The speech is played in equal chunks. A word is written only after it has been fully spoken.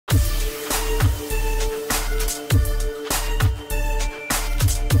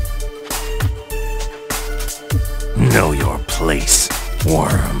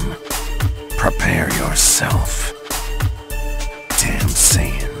Worm, prepare yourself. Damn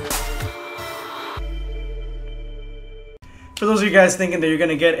Saiyan. For those of you guys thinking that you're going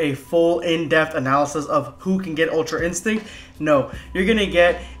to get a full in-depth analysis of who can get Ultra Instinct, no. You're going to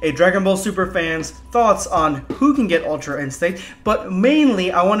get a Dragon Ball Super fan's thoughts on who can get Ultra Instinct, but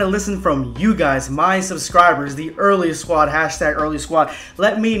mainly I want to listen from you guys, my subscribers, the early squad, hashtag early squad.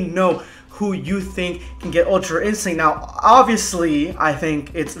 Let me know who you think can get Ultra Instinct. Now, obviously, I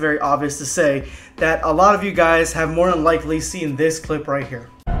think it's very obvious to say that a lot of you guys have more than likely seen this clip right here.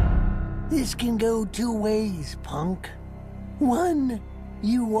 This can go two ways, punk. One,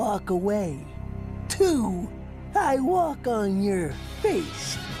 you walk away. Two, I walk on your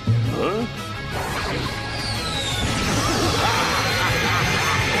face. Huh?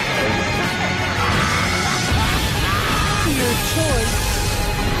 Your choice.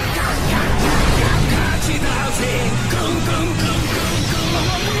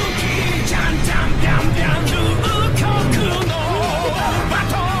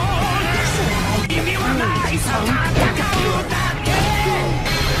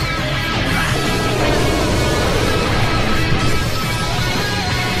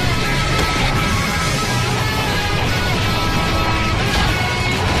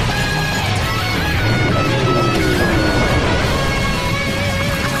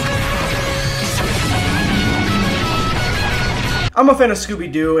 I'm a fan of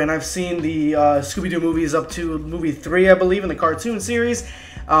Scooby-Doo, and I've seen the Scooby-Doo movies up to movie 3, I believe, in the cartoon series,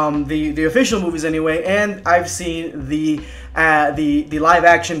 the official movies anyway, and I've seen the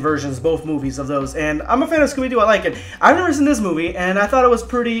live-action versions, both movies of those, and I'm a fan of Scooby-Doo. I like it. I've never seen this movie, and I thought it was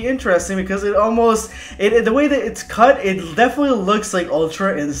pretty interesting because it almost, the way that it's cut, it definitely looks like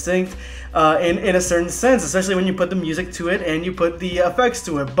Ultra Instinct in a certain sense, especially when you put the music to it and you put the effects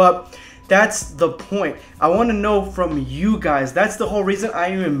to it, but that's the point. I want to know from you guys. That's the whole reason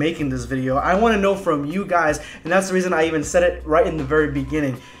I'm even making this video. I want to know from you guys, and that's the reason I even said it right in the very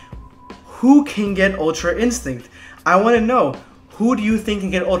beginning. Who can get Ultra Instinct? I want to know. Who do you think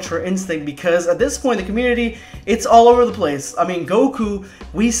can get Ultra Instinct? Because at this point, the community, it's all over the place. I mean, Goku,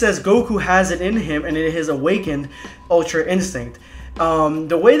 says Goku has it in him, and it has awakened Ultra Instinct.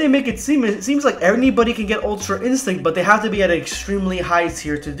 The way they make it seems like anybody can get Ultra Instinct, but they have to be at an extremely high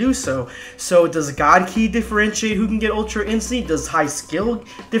tier to do so. So does God Ki differentiate who can get Ultra Instinct? Does High Skill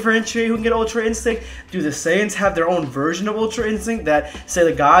differentiate who can get Ultra Instinct? Do the Saiyans have their own version of Ultra Instinct that say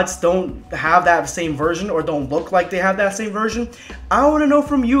the gods don't have that same version or don't look like they have that same version? I want to know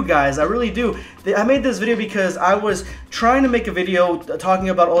from you guys. I really do. I made this video because I was trying to make a video talking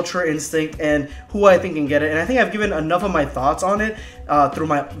about Ultra Instinct and who I think can get it, and I think I've given enough of my thoughts on it through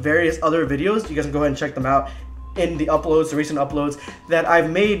my various other videos. You guys can go ahead and check them out in the uploads, the recent uploads that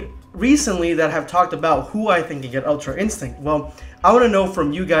I've made recently that have talked about who I think can get Ultra Instinct. Well, I want to know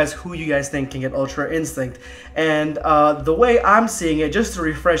from you guys who you guys think can get Ultra Instinct, and the way I'm seeing it, just to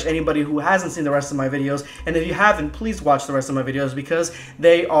refresh anybody who hasn't seen the rest of my videos, and if you haven't, please watch the rest of my videos because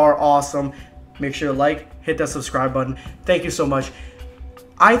they are awesome. Make sure to like, hit that subscribe button. Thank you so much.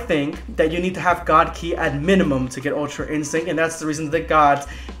 I think that you need to have God Ki at minimum to get Ultra Instinct, and that's the reason that gods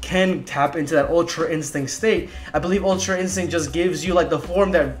can tap into that Ultra Instinct state. I believe Ultra Instinct just gives you like the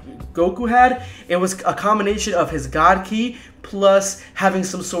form that Goku had. It was a combination of his God Ki plus having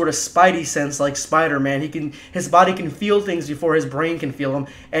some sort of spidey sense like Spider-Man. His body can feel things before his brain can feel them,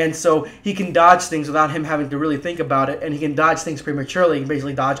 and so he can dodge things without him having to really think about it, and he can dodge things prematurely. He can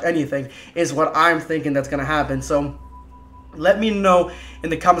basically dodge anything, is what I'm thinking that's gonna happen. So let me know in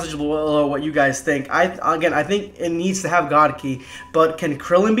the comment section below what you guys think. I think it needs to have God Ki, but can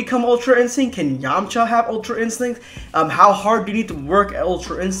Krillin become Ultra Instinct? Can Yamcha have Ultra Instinct? How hard do you need to work at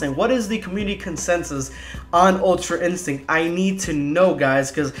Ultra Instinct? What is the community consensus on Ultra Instinct? I need to know, guys,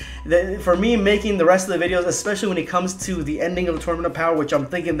 because for me, making the rest of the videos, especially when it comes to the ending of the Tournament of Power, which I'm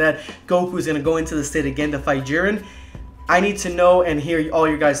thinking that Goku is going to go into the state again to fight Jiren, I need to know and hear all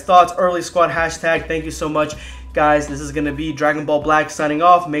your guys' thoughts. Early Squad hashtag, thank you so much. Guys, this is going to be Dragon Ball Black signing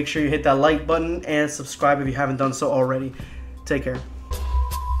off. Make sure you hit that like button and subscribe if you haven't done so already. Take care.